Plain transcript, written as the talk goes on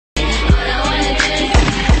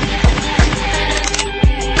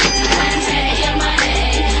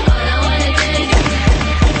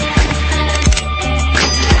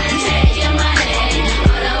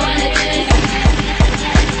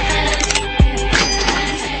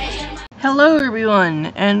Hello everyone,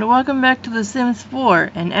 and welcome back to the Sims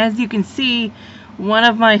 4, and as you can see, one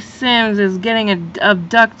of my Sims is getting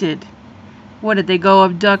abducted. What, did they go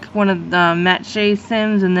abduct one of Matt Shay's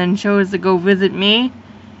Sims and then chose to go visit me?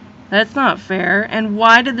 That's not fair. And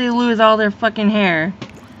why did they lose all their fucking hair?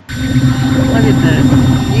 Look at this.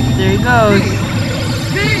 There he goes.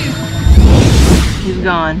 He's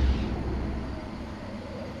gone.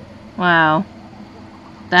 Wow.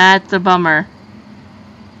 That's a bummer.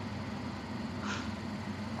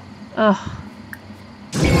 Ugh.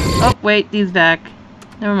 Oh, wait, he's back.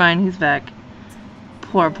 Never mind, he's back.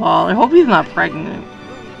 Poor Paul. I hope he's not pregnant.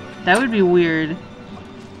 That would be weird.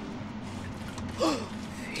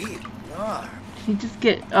 He just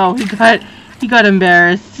get... Oh, he got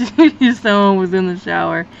embarrassed. Someone was in the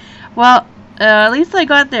shower. Well, at least I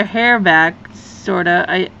got their hair back, sorta.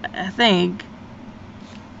 I think.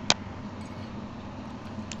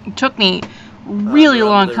 It took me really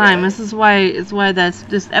long time. This is why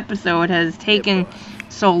this episode has taken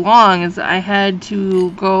so long, is I had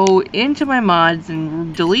to go into my mods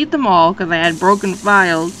and delete them all because I had broken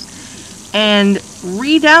files and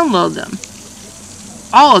re-download them,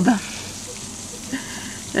 all of them.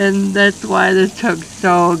 And that's why this took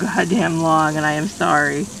so goddamn long, and I am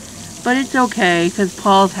sorry, but it's okay because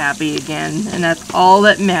Paul's happy again, and that's all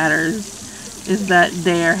that matters, is that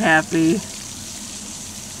they are happy.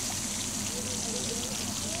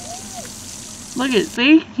 Look at,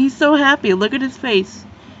 see? He's so happy. Look at his face.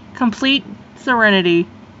 Complete serenity.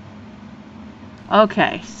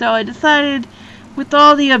 Okay, so I decided, with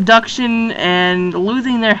all the abduction and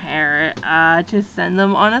losing their hair, to send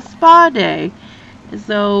them on a spa day.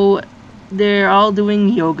 So, they're all doing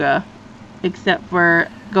yoga, except for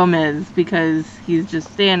Gomez, because he's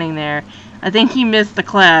just standing there. I think he missed the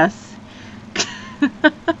class.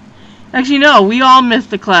 Actually, no, we all missed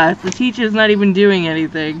the class. The teacher's not even doing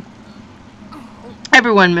anything.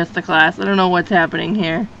 Everyone missed the class. I don't know what's happening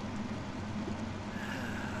here.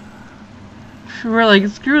 We're like,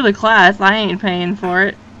 screw the class. I ain't paying for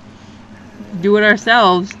it. Do it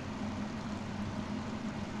ourselves.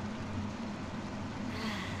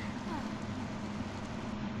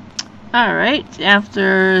 Alright,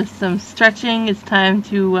 after some stretching, it's time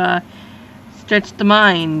to stretch the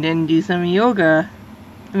mind and do some yoga.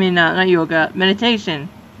 I mean, not yoga, meditation.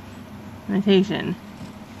 Meditation.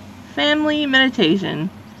 Family meditation.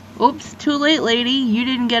 Oops, too late, lady. You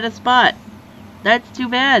didn't get a spot. That's too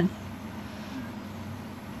bad.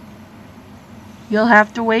 You'll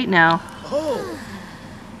have to wait now.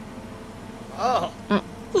 I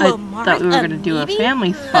thought we were going to do a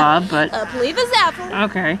family spa, but...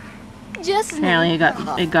 Okay. Apparently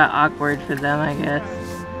it got awkward for them, I guess.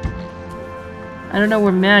 I don't know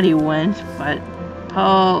where Maddie went, but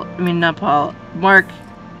Mark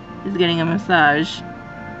is getting a massage.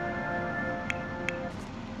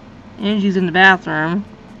 Angie's in the bathroom.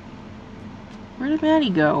 Where did Maddie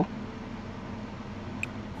go?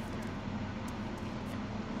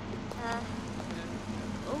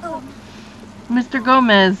 Mr.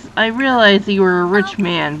 Gomez, I realize that you are a rich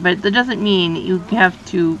man, but that doesn't mean you have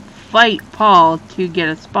to fight Paul to get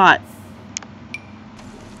a spot.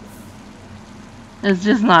 It's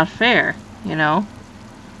just not fair, you know?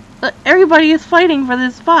 But everybody is fighting for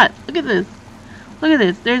this spot. Look at this. Look at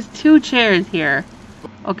this. There's 2 chairs here.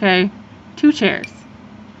 Okay, 2 chairs.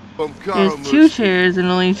 There's 2 chairs and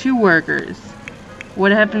only 2 workers.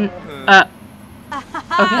 What happened?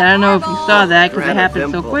 Okay, I don't know if you saw that because it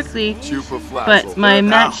happened so quickly, but my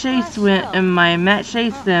Matt Shay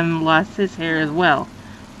Sim lost his hair as well.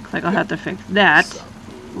 Looks like I'll have to fix that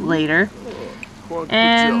later.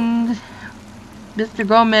 And Mr.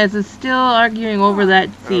 Gomez is still arguing over that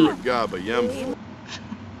seat.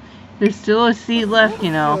 There's still a seat left,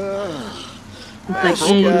 you know. It's like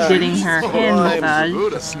Angie's getting her hand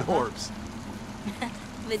massage.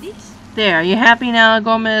 There, you happy now,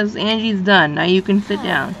 Gomez? Angie's done. Now you can sit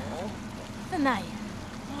down.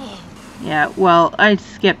 Yeah, well, I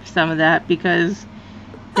skipped some of that because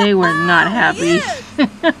they were not happy.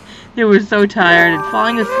 They were so tired and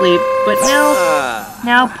falling asleep. But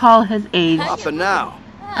now Paul has aged.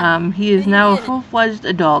 He is now a full-fledged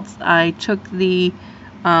adult. I took the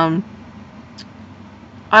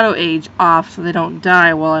auto age off so they don't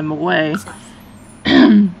die while I'm away.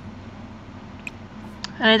 And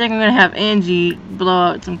I think I'm gonna have Angie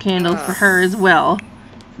blow out some candles for her as well,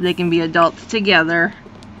 so they can be adults together.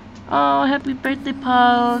 Oh, happy birthday,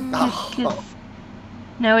 Paul! Kiss, kiss.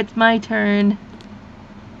 Now it's my turn.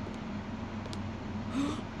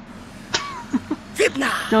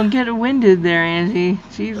 Don't get winded there, Angie.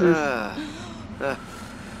 Jesus.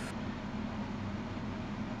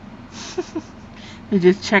 They're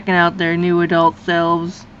just checking out their new adult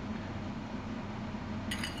selves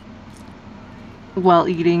while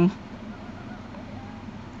eating,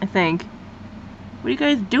 I think. What are you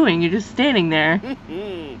guys doing? You're just standing there.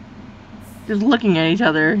 Just looking at each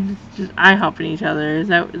other. Just eye hopping each other. Is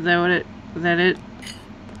that what it is that it?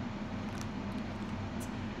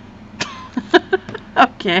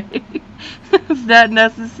 Okay. Is that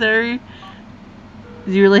necessary?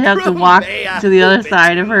 Do you really have to walk to the other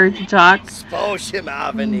side of her to talk? Oh, he's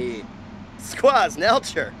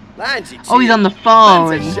on the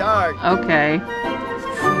phone. Okay.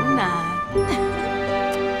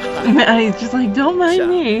 He's just like, don't mind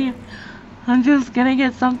me. I'm just gonna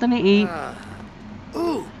get something to eat.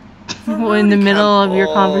 In the middle of your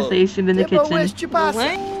conversation in the kitchen.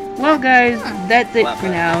 Well guys, that's it for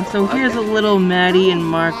now. So here's a little Maddie and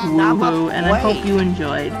Mark woohoo, and I hope you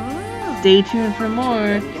enjoyed. Stay tuned for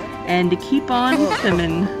more, and to keep on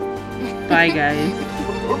simming. Bye guys.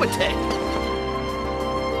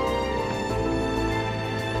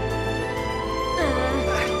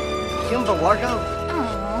 Kimba Largo.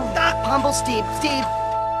 Humble Steve.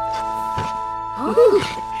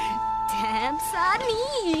 Damn, son.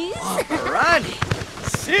 Alrighty.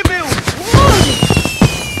 Simu.